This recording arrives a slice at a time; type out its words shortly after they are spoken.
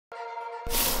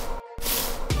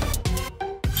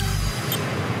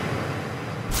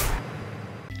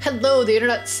Hello, the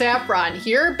internet. Saffron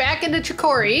here, back into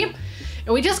Chicory,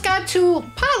 and we just got to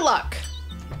Potluck.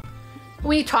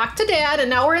 We talked to Dad, and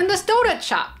now we're in this donut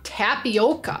shop,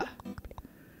 Tapioca.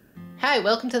 Hi,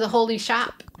 welcome to the holy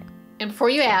shop. And before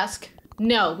you ask,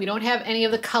 no, we don't have any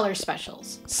of the color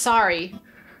specials. Sorry,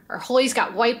 our holies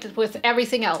got wiped with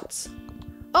everything else.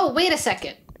 Oh, wait a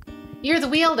second. You're the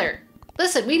wielder.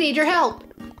 Listen, we need your help.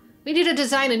 We need to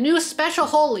design a new special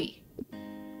holy.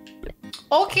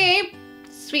 Okay,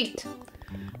 sweet.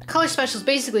 The color special is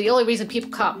basically the only reason people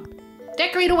come.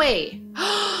 Decorate away.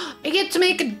 I get to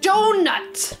make a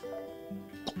donut.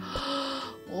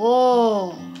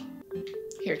 Oh.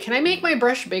 Here, can I make my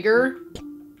brush bigger?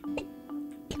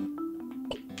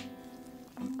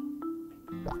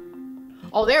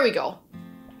 Oh, there we go.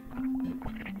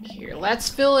 Here, let's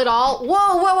fill it all.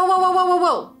 Whoa, whoa, whoa, whoa, whoa, whoa,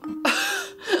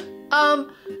 whoa.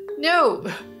 No.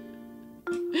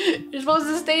 You're supposed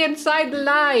to stay inside the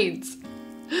lines.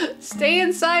 Stay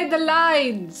inside the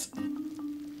lines.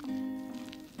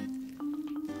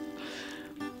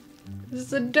 This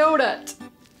is a donut.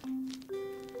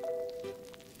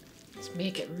 Let's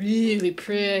make it really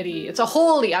pretty. It's a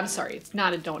holy. I'm sorry, it's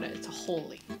not a donut, it's a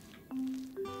holy.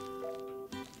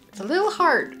 It's a little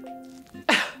hard.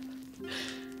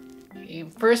 Okay,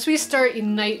 first we start,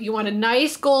 you want a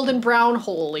nice golden brown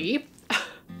holy.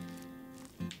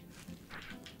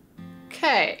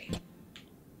 Okay.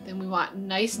 Then we want a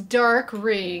nice dark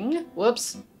ring.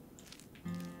 Whoops.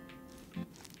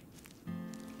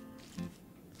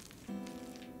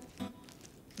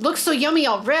 Looks so yummy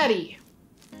already.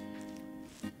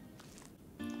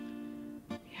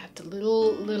 You have the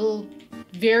little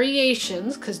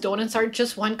variations, because donuts aren't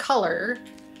just one color.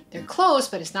 They're close,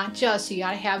 but it's not just, so you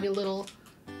gotta have your little...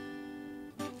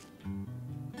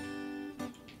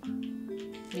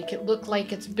 Make it look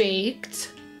like it's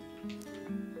baked.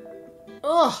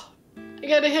 Oh, I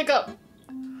got a hiccup.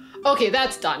 Okay,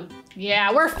 that's done.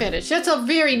 Yeah, we're finished. That's a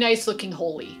very nice looking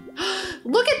holy.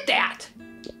 Look at that!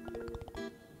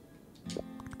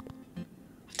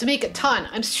 To make a ton.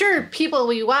 I'm sure people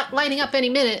will be lining up any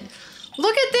minute.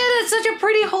 Look at that, it's such a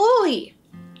pretty holy.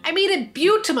 I made a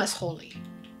beautimous holy.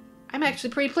 I'm actually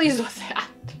pretty pleased with that.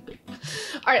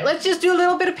 All right, let's just do a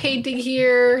little bit of painting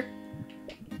here.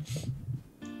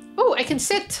 Oh, I can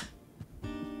sit.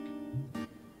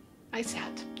 I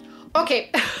sat.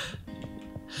 Okay.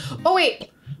 Oh wait,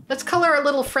 let's color our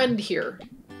little friend here.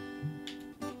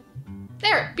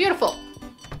 There, beautiful.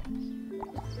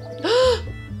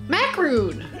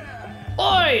 Macaroon.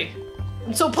 Oi!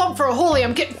 I'm so pumped for a holy,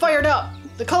 I'm getting fired up.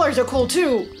 The colors are cool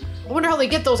too. I wonder how they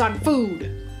get those on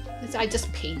food. I just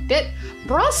painted it.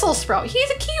 Brussels sprout, he's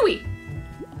a kiwi.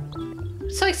 I'm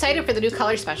so excited for the new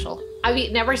color special. I've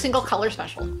eaten every single color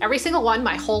special. Every single one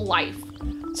my whole life.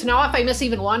 So now if I miss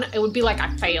even one, it would be like I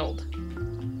failed.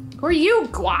 Who are you,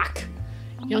 Guac?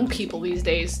 Young people these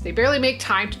days, they barely make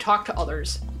time to talk to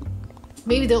others.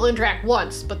 Maybe they'll interact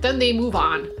once, but then they move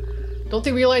on. Don't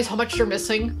they realize how much they're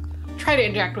missing? Try to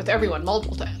interact with everyone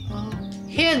multiple times.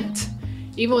 Hint!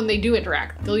 Even when they do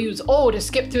interact, they'll use O to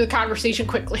skip through the conversation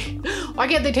quickly. Why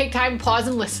can't they take time, pause,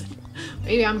 and listen?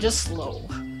 Maybe I'm just slow.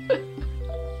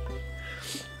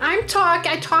 I talk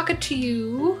to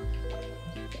you.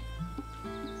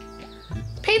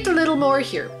 Paint a little more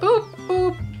here. Boop,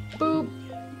 boop, boop,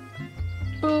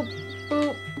 boop,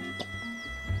 boop.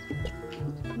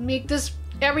 Make this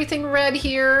everything red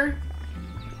here.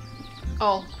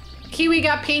 Oh, kiwi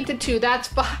got painted too, that's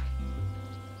fine.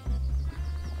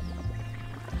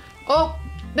 Oh,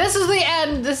 this is the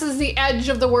end. This is the edge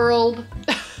of the world.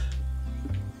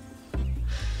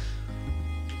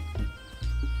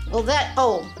 Well,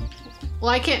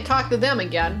 I can't talk to them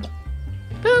again.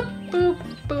 Boop, boop,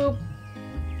 boop,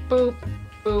 boop,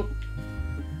 boop.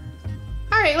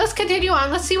 All right, let's continue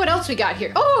on. Let's see what else we got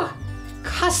here. Oh,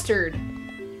 custard.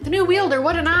 The new wielder,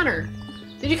 what an honor.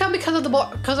 Did you come because of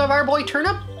our boy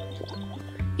Turnip?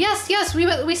 Yes,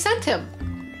 we sent him.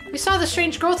 We saw the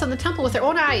strange growth in the temple with our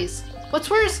own eyes. What's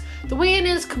worse, the way in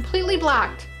is completely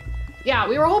blocked. Yeah,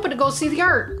 we were hoping to go see the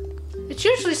art. It's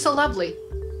usually so lovely.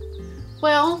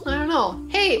 Well, I don't know.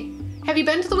 Hey, have you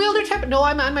been to the wielder temple? No,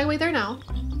 I'm on my way there now.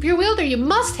 If you're a wielder, you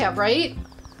must have, right?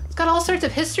 It's got all sorts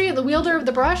of history and the wielder of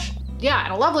the brush. Yeah,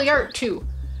 and a lovely art too.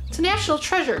 It's a national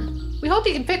treasure. We hope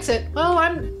you can fix it. Well,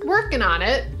 I'm working on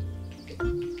it.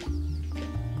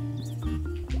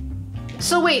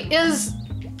 So wait, okay,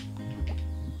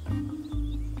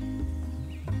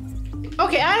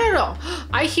 I don't know.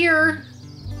 I hear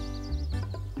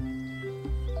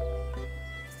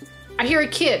a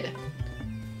kid.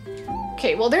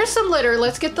 Okay, well there's some litter.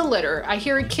 Let's get the litter. I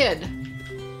hear a kid.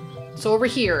 So over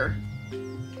here.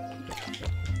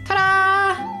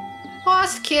 Ta-da!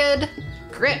 Lost kid.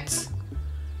 Grits.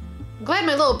 I'm glad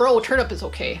my little bro Turnip is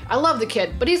okay. I love the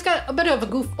kid, but he's got a bit of a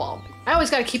goofball. I always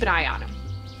gotta keep an eye on him.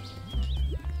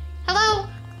 Hello?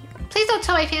 Please don't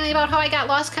tell my family about how I got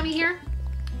lost coming here.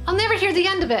 I'll never hear the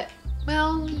end of it.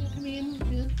 Well, I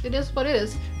mean, it is what it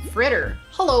is. Fritter.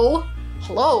 Hello.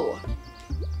 Hello.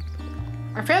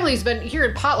 Our family's been here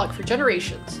in Potluck for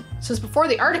generations, since before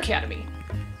the Art Academy.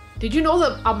 Did you know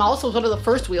that a mouse was one of the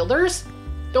first wielders?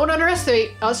 Don't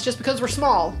underestimate us just because we're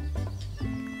small.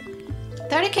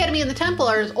 The Art Academy and the temple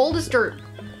are as old as dirt,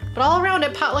 but all around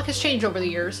it, Potluck has changed over the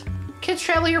years. Kids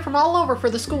travel here from all over for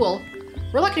the school.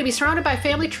 We're lucky to be surrounded by a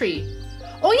family tree.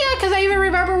 Oh yeah, because I even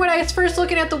remember when I was first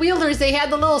looking at the wielders, they had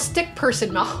the little stick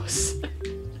person mouse.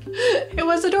 It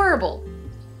was adorable.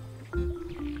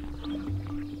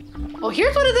 Oh,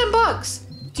 here's one of them bugs.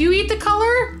 Do you eat the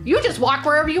color? You just walk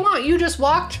wherever you want. You just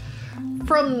walked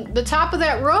from the top of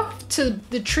that roof to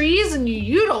the trees and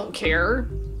you don't care.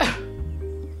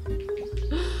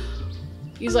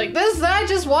 He's like, I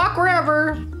just walk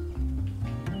wherever.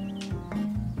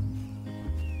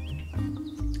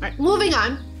 All right, moving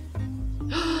on.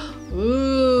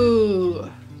 Ooh.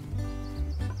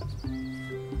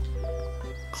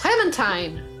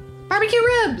 Clementine. Barbecue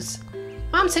ribs.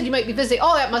 Mom said you might be visiting.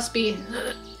 Oh, that must be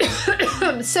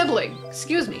sibling.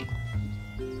 Excuse me.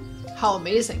 How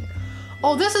amazing.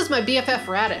 Oh, this is my BFF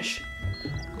Radish.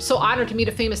 I'm so honored to meet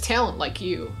a famous talent like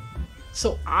you.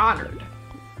 So honored.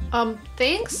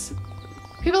 Thanks?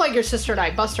 People like your sister and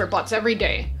I bust our butts every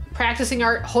day, practicing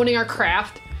art, honing our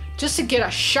craft, just to get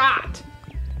a shot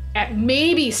at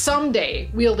maybe someday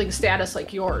wielding status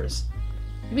like yours.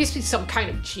 You must be some kind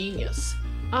of genius.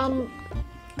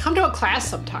 Come to a class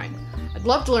sometime. I'd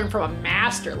love to learn from a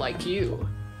master like you.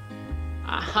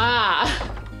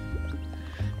 Aha.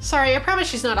 Sorry, I promise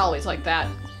she's not always like that.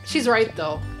 She's right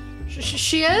though.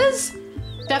 She is?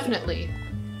 Definitely.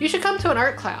 You should come to an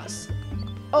art class.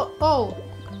 Oh,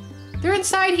 they're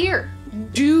inside here.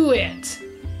 Do it.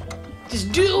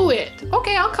 Just do it.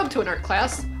 Okay, I'll come to an art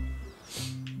class.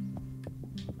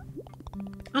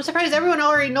 I'm surprised everyone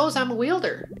already knows I'm a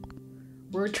wielder.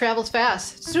 Word travels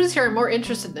fast. Students here are more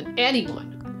interested than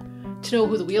anyone to know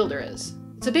who the wielder is.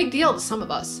 It's a big deal to some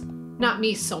of us. Not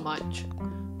me so much.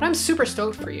 But I'm super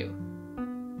stoked for you.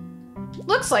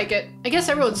 Looks like it. I guess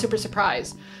everyone's super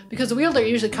surprised because the wielder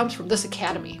usually comes from this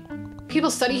academy.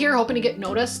 People study here hoping to get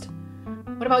noticed.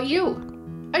 What about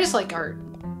you? I just like art.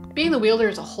 Being the wielder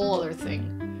is a whole other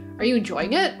thing. Are you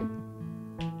enjoying it?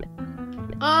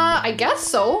 I guess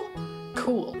so.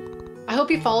 Cool. I hope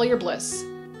you follow your bliss.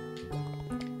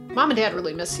 Mom and Dad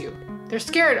really miss you. They're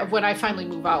scared of when I finally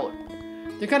move out.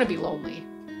 They're gonna be lonely.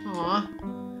 Aw.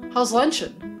 How's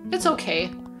luncheon? It's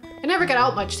okay. I never get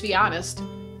out much, to be honest.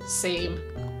 Same.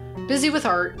 Busy with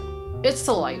art. It's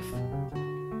the life.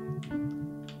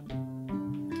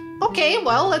 Okay,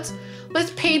 well, let's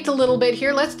paint a little bit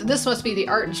here. This must be the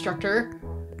art instructor.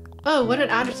 Oh, what an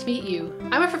honor to meet you.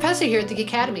 I'm a professor here at the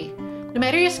Academy. No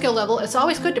matter your skill level, it's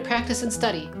always good to practice and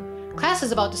study. Class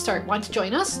is about to start. Want to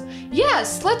join us?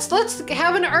 Yes, let's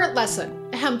have an art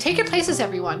lesson. Take your places,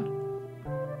 everyone.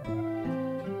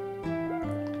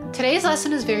 Today's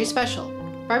lesson is very special.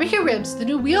 Barbecue Ribs, the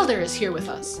new wielder, is here with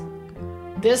us.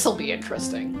 This'll be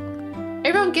interesting.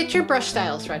 Everyone get your brush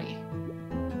styles ready.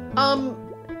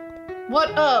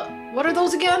 What are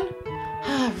those again?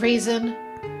 Raisin.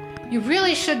 You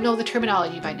really should know the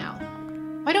terminology by now.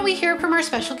 Why don't we hear from our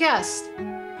special guest?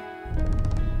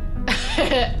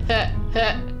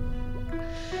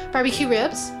 Barbecue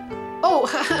ribs? Oh,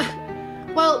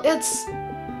 well, it's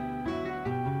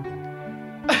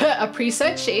a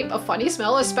preset shape, a funny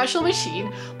smell, a special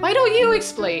machine. Why don't you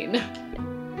explain?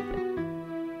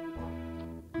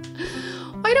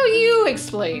 Why don't you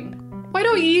explain? Why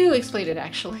don't you explain it,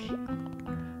 actually?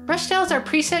 Brush styles are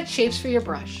preset shapes for your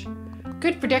brush.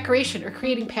 Good for decoration or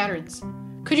creating patterns.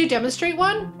 Could you demonstrate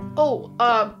one? Oh,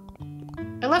 I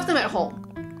left them at home.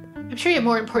 I'm sure you have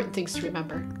more important things to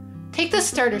remember. Take this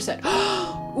starter set.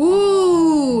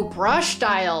 Ooh, brush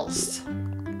styles.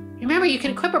 Remember, you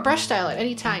can equip a brush style at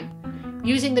any time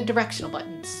using the directional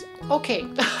buttons. Okay,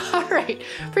 all right.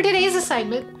 For today's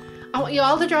assignment, I want you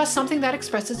all to draw something that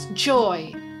expresses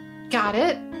joy. Got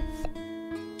it?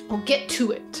 Well, get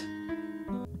to it.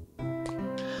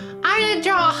 I'm gonna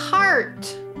draw a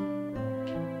heart.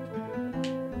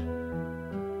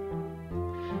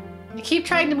 I keep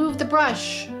trying to move the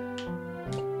brush.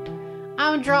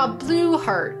 I'm gonna draw a blue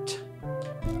heart.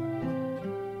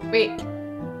 Wait.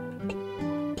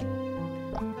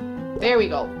 There we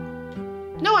go.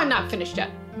 No, I'm not finished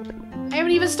yet. I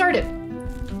haven't even started.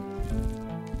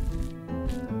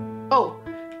 Oh,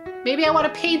 maybe I want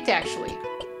to paint actually.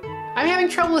 I'm having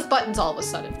trouble with buttons all of a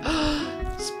sudden.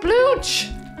 Splooch!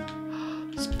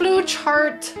 Splooch,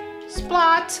 heart,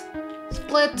 splot,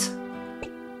 split.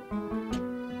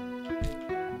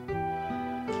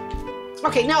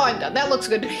 Okay, now I'm done. That looks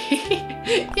good to me.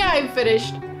 Yeah, I'm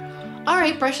finished. All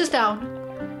right, brushes down.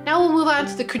 Now we'll move on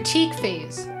to the critique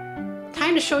phase.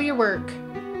 Time to show your work.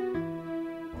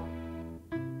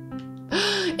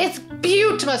 It's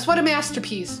beautiful! What a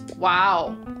masterpiece.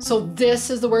 Wow. So this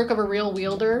is the work of a real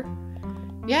wielder?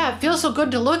 Yeah, it feels so good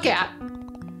to look at.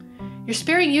 Your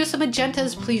sparing use of magenta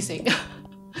is pleasing.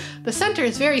 The center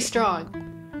is very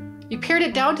strong. You pared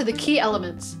it down to the key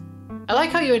elements. I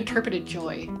like how you interpreted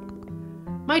joy.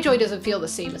 My joy doesn't feel the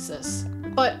same as this,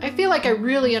 but I feel like I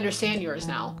really understand yours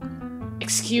now.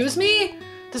 Excuse me?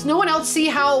 Does no one else see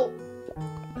how...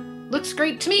 Looks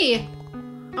great to me.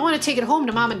 I want to take it home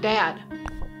to Mom and Dad.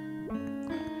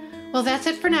 Well, that's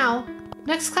it for now.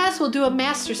 Next class we'll do a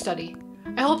master study.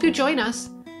 I hope you join us.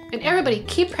 And everybody,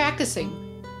 keep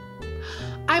practicing.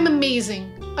 I'm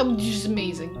amazing. I'm just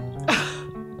amazing.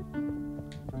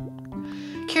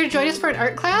 Care to join us for an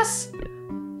art class?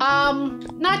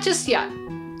 Not just yet.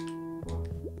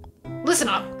 Listen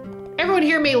up. Everyone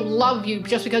here may love you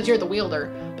just because you're the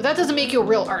wielder, but that doesn't make you a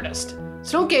real artist.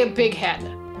 So don't get a big head.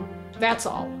 That's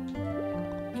all.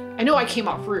 I know I came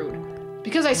off rude,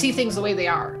 because I see things the way they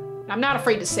are. And I'm not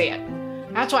afraid to say it.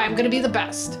 That's why I'm gonna be the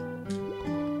best.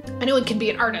 Anyone can be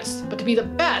an artist, but to be the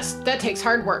best, that takes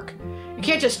hard work. You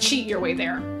can't just cheat your way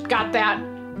there. Got that?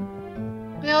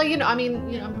 Well,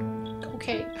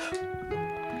 okay.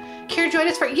 Care to join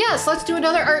us for... Yes, let's do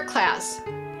another art class.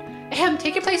 Ahem,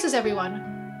 take your places, everyone.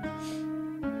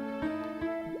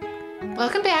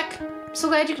 Welcome back. I'm so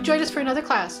glad you could join us for another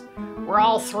class. We're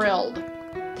all thrilled.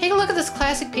 Take a look at this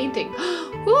classic painting.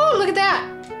 Ooh, look at that!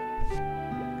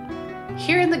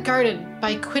 Here in the Garden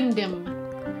by Quindim.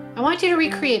 I want you to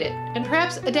recreate it, and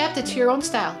perhaps adapt it to your own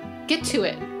style. Get to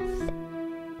it.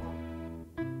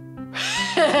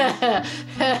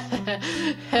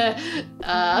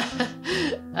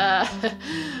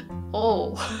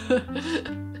 Oh.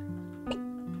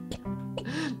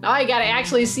 Now I gotta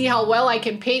actually see how well I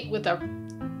can paint with the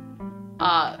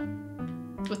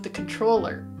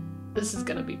controller. This is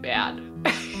gonna be bad.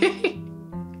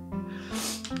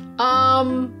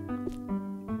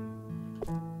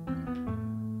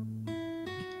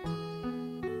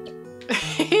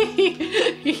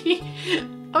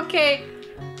 Okay.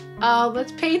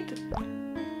 Let's paint.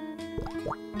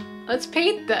 Let's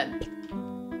paint then.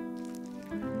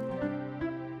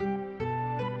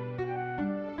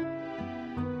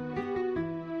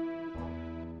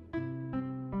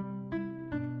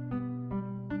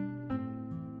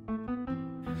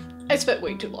 I spent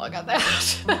way too long on that.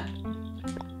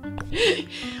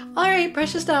 Alright,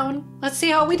 brushes down. Let's see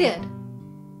how we did.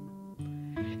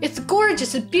 It's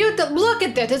gorgeous and beautiful. Look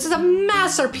at that. This is a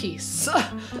masterpiece.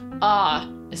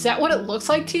 Is that what it looks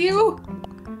like to you?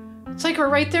 It's like we're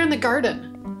right there in the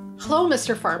garden. Hello,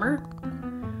 Mr. Farmer.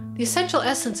 The essential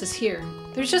essence is here.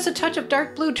 There's just a touch of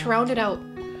dark blue to round it out.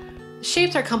 The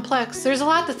shapes are complex. There's a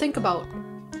lot to think about.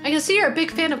 I can see you're a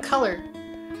big fan of color.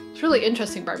 It's really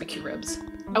interesting, barbecue ribs.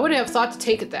 I wouldn't have thought to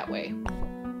take it that way.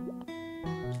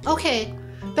 Okay,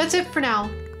 that's it for now.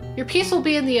 Your piece will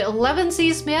be in the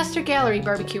Elevensies Master Gallery,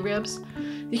 barbecue ribs.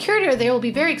 The curator there will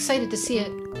be very excited to see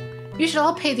it. You should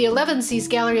all pay the Elevensies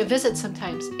Gallery a visit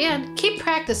sometimes, and keep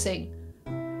practicing.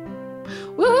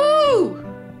 Woohoo!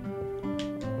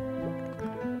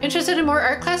 Interested in more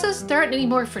art classes? There aren't any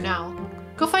more for now.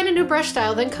 Go find a new brush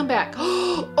style, then come back.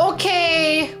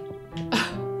 Okay!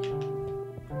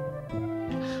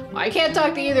 I can't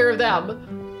talk to either of them.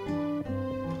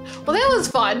 Well, that was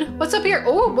fun. What's up here?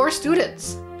 Oh, more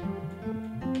students.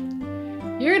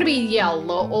 You're gonna be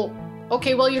yellow. Oh,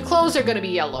 okay, well, your clothes are gonna be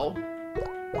yellow.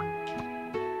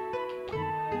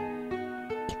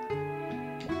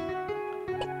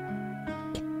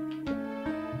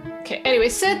 Okay, anyway,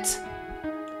 sit.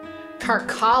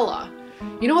 Carcala.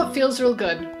 You know what feels real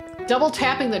good? Double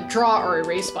tapping the draw or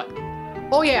erase button.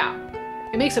 Oh yeah.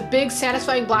 It makes a big,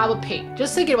 satisfying blob of paint.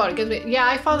 Just thinking about it gives me... Yeah,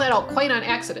 I found that out quite on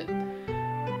accident.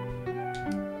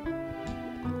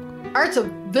 Art's a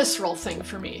visceral thing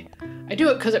for me. I do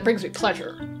it because it brings me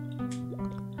pleasure.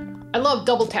 I love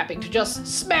double tapping to just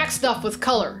smack stuff with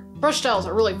color. Brush styles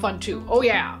are really fun too. Oh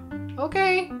yeah.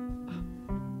 Okay.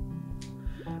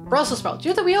 Brussels sprouts.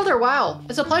 You're the wielder. Wow.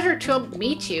 It's a pleasure to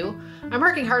meet you. I'm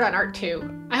working hard on art too.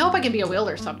 I hope I can be a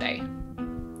wielder someday.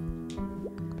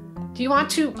 Do you want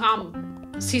to,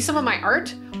 see some of my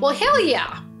art? Well, hell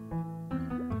yeah.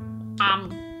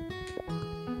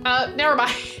 Never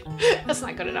mind. That's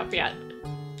not good enough yet.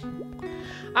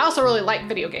 I also really like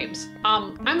video games.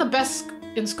 I'm the best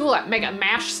in school at Mega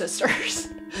Mash Sisters.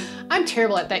 I'm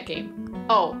terrible at that game.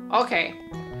 Oh, okay.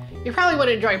 You probably would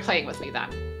enjoy playing with me then.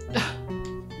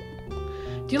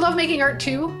 Do you love making art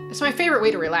too? It's my favorite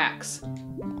way to relax.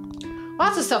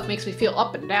 Lots of stuff makes me feel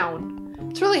up and down.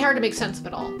 It's really hard to make sense of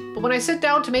it all. But when I sit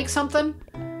down to make something,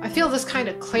 I feel this kind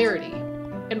of clarity.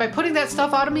 And by putting that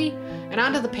stuff out of me and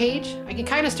onto the page, I can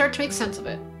kind of start to make sense of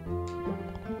it.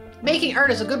 Making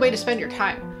art is a good way to spend your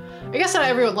time. I guess not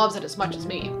everyone loves it as much as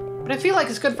me, but I feel like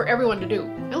it's good for everyone to do,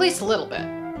 at least a little bit.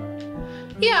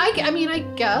 Yeah, I mean, I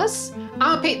guess. I'm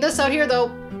gonna paint this out here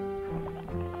though.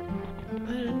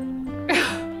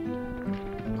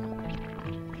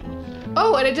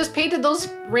 Oh, and I just painted those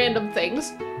random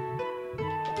things.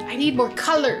 I need more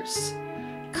colors.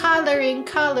 Coloring,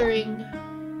 coloring.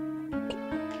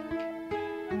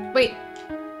 Wait.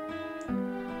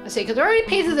 Let's see, because I already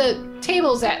painted the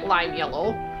tables at lime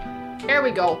yellow. There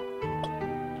we go.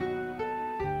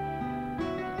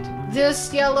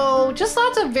 This yellow, just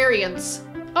lots of variants.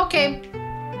 Okay.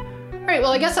 All right,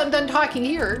 well, I guess I'm done talking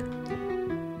here.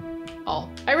 Oh,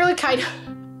 I really kind of...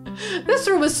 This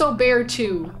room is so bare,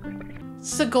 too.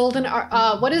 It's the golden...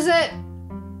 what is it?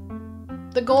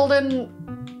 The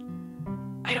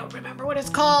golden... I don't remember what it's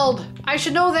called. I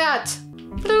should know that.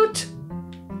 Flute.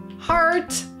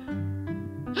 Heart.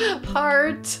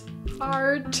 Heart.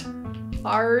 Heart.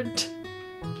 Heart.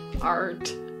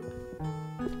 Heart.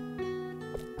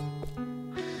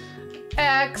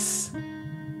 X.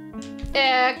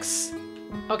 X.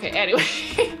 Okay, anyway.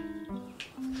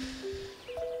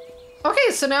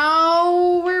 Okay, so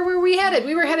now where were we headed?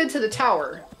 We were headed to the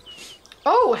tower.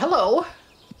 Oh, hello.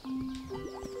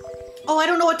 Oh, I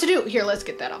don't know what to do. Here, let's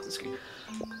get that off the screen.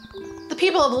 The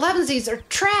people of Elevensies are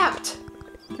trapped.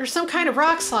 There's some kind of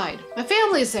rock slide. My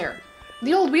family's there.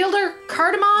 The old wielder,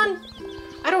 Cardamon?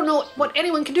 I don't know what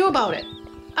anyone can do about it.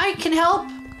 I can help.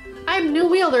 I'm a new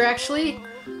wielder, actually.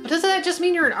 But doesn't that just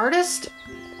mean you're an artist?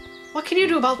 What can you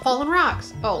do about fallen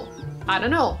rocks? Oh, I don't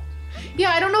know.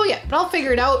 Yeah, I don't know yet, but I'll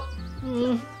figure it out.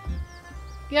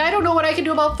 Yeah, I don't know what I can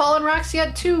do about fallen rocks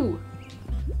yet, too.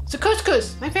 So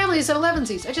Couscous, my family is at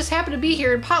Elevensies. I just happened to be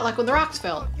here in Potluck when the rocks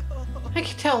fell. I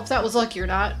can't tell if that was lucky or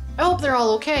not. I hope they're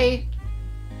all okay.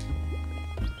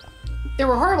 There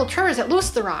were horrible tremors that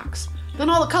loosed the rocks. Then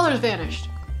all the colors vanished.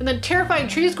 And then terrifying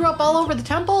trees grew up all over the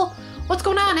temple? What's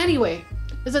going on anyway?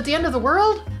 Is it the end of the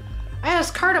world? I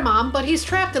asked Cardamom, but he's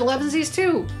trapped at Elevensies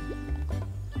too.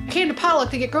 I came to Potluck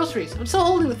to get groceries. I'm still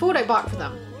holding the food I bought for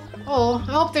them. Oh,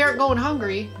 I hope they aren't going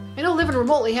hungry. I know living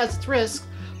remotely has its risks,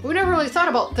 but we never really thought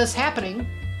about this happening.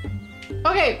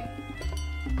 Okay.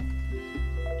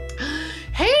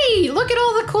 Hey, look at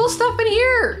all the cool stuff in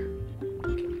here.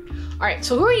 Alright,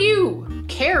 so who are you?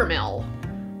 Caramel.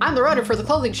 I'm the runner for the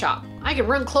clothing shop. I can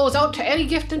run clothes out to any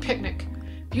gift and picnic.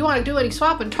 If you want to do any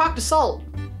swapping, talk to Salt.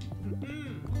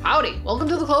 Howdy, welcome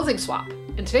to the clothing swap.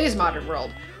 In today's modern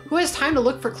world, who has time to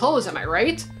look for clothes, am I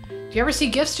right? Do you ever see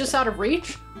gifts just out of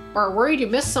reach? Or are worried you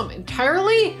missed some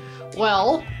entirely?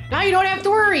 Well, now you don't have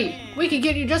to worry. We can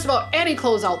get you just about any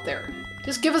clothes out there.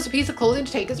 Just give us a piece of clothing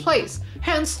to take its place.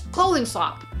 Hence, clothing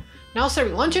swap. Now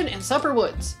serving luncheon and supper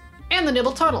woods. And the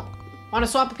Nibble Tunnel. Want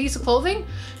to swap a piece of clothing?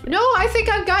 No, I think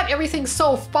I've got everything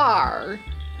so far.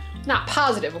 Not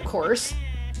positive, of course.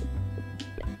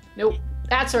 Nope,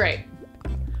 that's all right.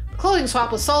 The clothing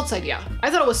swap was Salt's idea. I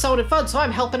thought it sounded fun, so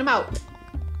I'm helping him out.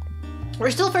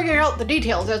 We're still figuring out the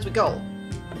details as we go.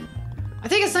 I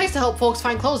think it's nice to help folks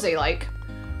find clothes they like.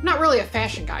 I'm not really a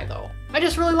fashion guy, though. I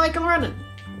just really like running.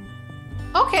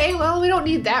 Okay, well, we don't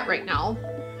need that right now.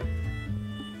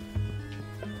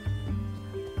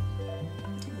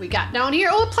 We got down here,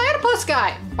 oh, platypus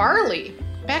guy, Barley.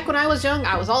 Back when I was young,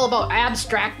 I was all about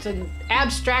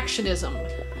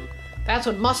abstractionism. That's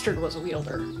when Mustard was a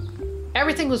wielder.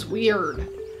 Everything was weird.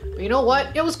 But you know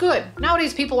what? It was good.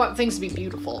 Nowadays, people want things to be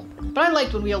beautiful. But I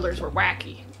liked when wielders were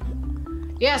wacky.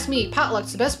 You ask me,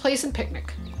 Potluck's the best place in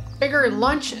picnic. Bigger in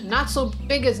lunch and not so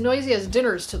big as noisy as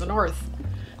dinners to the north.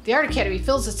 The Art Academy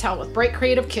fills this town with bright,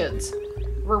 creative kids.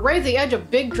 We're right at the edge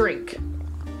of big drink.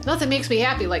 Nothing makes me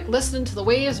happy like listening to the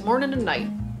waves morning and night.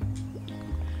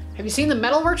 Have you seen the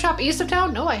metal workshop east of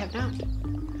town? No, I have not.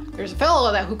 There's a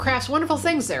fellow who crafts wonderful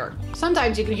things there.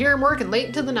 Sometimes you can hear him working late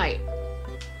into the night.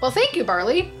 Well, thank you,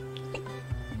 Barley.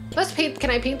 Let's paint.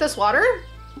 Can I paint this water?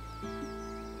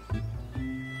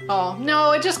 Oh,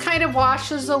 no, it just kind of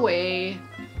washes away.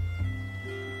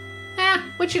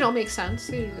 Which, you know, makes sense.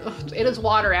 It is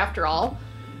water after all.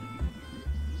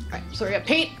 Alright, so we're gonna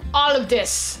paint all of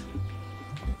this.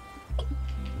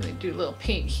 We do a little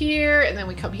paint here, and then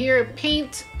we come here and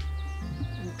paint.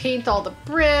 And paint all the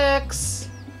bricks.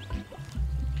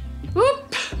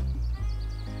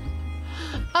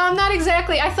 Not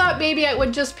exactly. I thought maybe I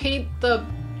would just paint the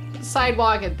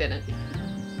sidewalk and didn't.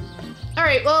 All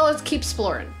right, well, let's keep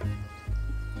exploring.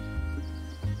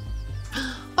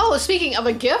 Oh, speaking of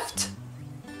a gift,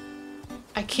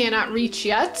 I cannot reach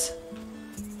yet.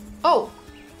 Oh,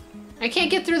 I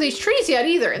can't get through these trees yet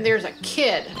either, and there's a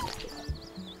kid.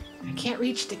 I can't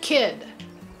reach the kid.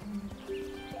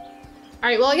 All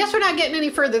right, well, I guess we're not getting any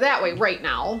further that way right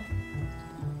now.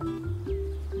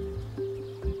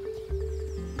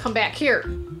 Come back here.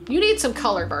 You need some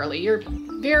color, Barley. You're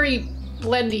very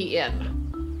blendy in.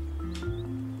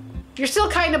 You're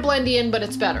still kind of blendy in, but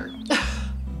it's better.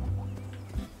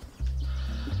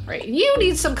 Right, you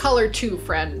need some color too,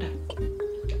 friend.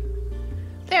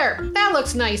 There, that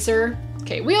looks nicer.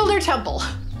 Okay, Wielder Temple.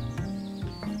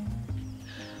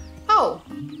 Oh,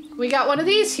 we got one of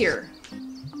these here.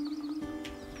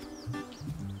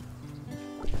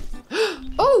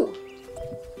 Oh!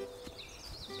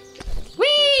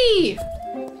 Whee!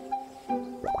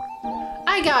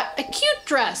 I got a cute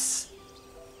dress.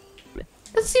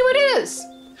 Let's see what it is.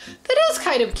 That is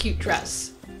kind of a cute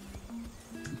dress.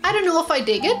 I don't know if I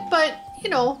dig it, but, you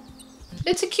know,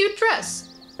 it's a cute dress.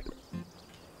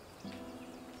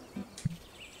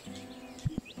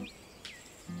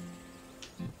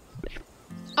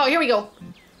 Oh, here we go.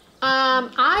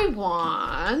 I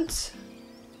want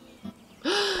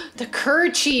the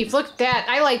kerchief. Look at that.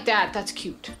 I like that. That's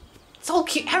cute. It's all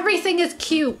cute. Everything is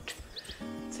cute.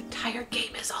 This entire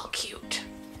game is all cute.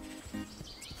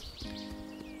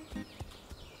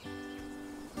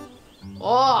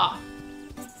 Oh,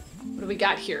 what do we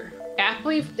got here?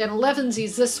 Apple and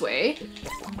Elevensies this way.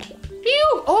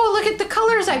 Phew! Oh, look at the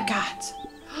colors I've got.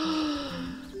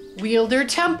 Wielder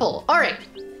Temple. All right.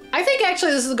 I think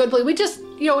actually this is a good place. We just,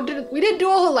 you know, we didn't do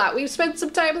a whole lot. We spent some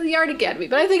time in the Art Academy,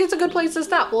 but I think it's a good place to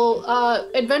stop. We'll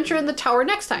adventure in the tower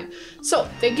next time. So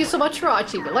thank you so much for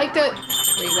watching. If you liked it,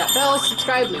 ring that bell,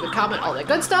 subscribe, leave a comment, all that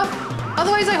good stuff.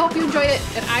 Otherwise, I hope you enjoyed it,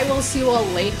 and I will see you all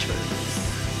later.